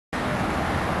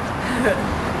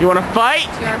You wanna fight?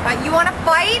 You wanna fight? You wanna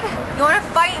fight? You wanna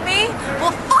fight me?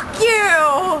 Well, fuck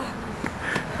you!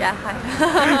 Yeah, hi.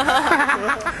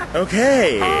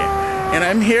 Okay. And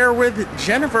I'm here with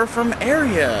Jennifer from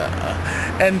Ayria.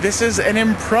 And this is an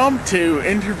impromptu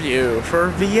interview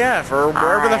for VF or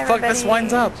wherever the fuck this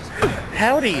winds up.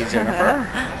 Howdy, Jennifer.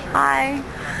 Hi.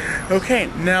 Okay,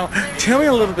 now tell me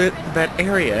a little bit about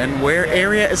Ayria and where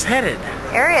Ayria is headed.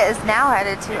 Ayria is now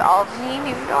headed to Albany,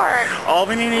 New York.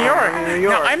 Albany, New York.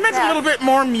 Now, I meant a little bit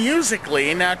more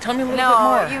musically. Now, tell me a little bit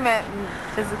more. No, you meant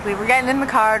physically. We're getting in the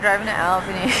car, driving to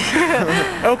Albany.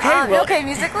 Okay, well... Okay,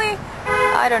 musically?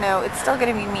 I don't know. It's still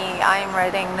going to be me. I am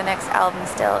writing the next album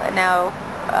still. And now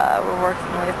we're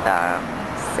working with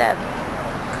Seb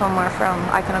Comar from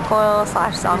Iconocoil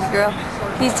 / Zombie Girl.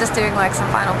 He's just doing like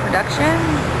some final production.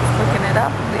 Looking it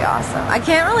up. It'll be awesome. I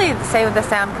can't really say with the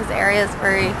sound because Ayria is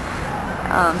very...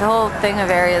 the whole thing of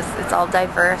Ayria is it's all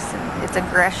diverse and it's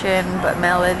aggression but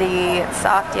melody, it's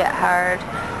soft yet hard.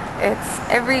 It's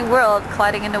every world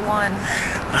colliding into one.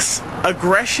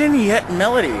 Aggression yet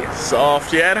melody,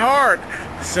 soft yet hard.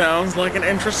 Sounds like an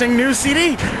interesting new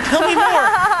CD. Tell me more.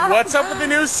 What's up with the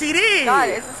new CD? God,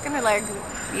 is this gonna like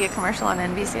be a commercial on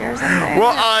NBC or something?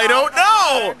 Well, I don't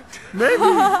know. Maybe.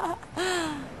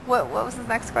 What was the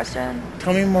next question?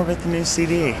 Tell me more about the new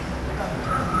CD.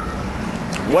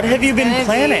 What have you been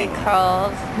planning?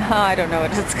 Called, no, I don't know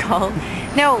what it's called.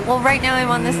 No, well right now I'm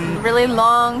on this really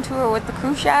long tour with the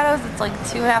Crew Shadows. It's like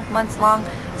 2.5 months long,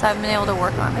 so I haven't been able to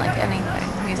work on like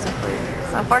anything musically.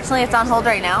 So unfortunately it's on hold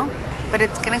right now, but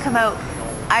it's gonna come out,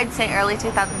 I'd say early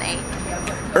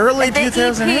 2008. Early the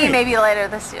 2008? EP maybe later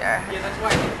this year.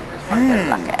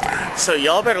 So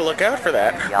y'all better look out for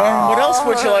that. What else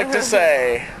would you like to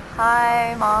say?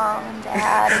 Hi, Mom and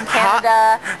Dad in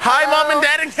Canada. Hi, Mom and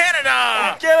Dad in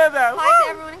Canada! Canada! Hi to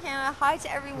everyone in Canada, hi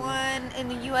to everyone in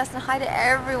the US, and hi to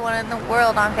everyone in the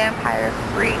world on Vampire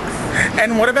Freaks.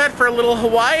 And what about for little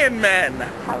Hawaiian men?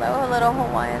 Hello, little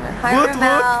Hawaiian. Hi,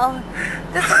 Ramel.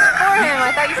 This is for him.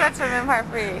 I thought you said from Vampire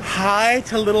Freaks. Hi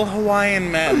to little Hawaiian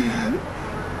men.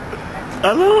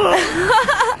 Hello.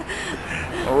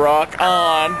 Rock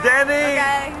on, Debbie!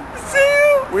 Okay. See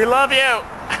you! We love you!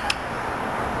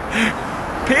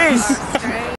 Peace!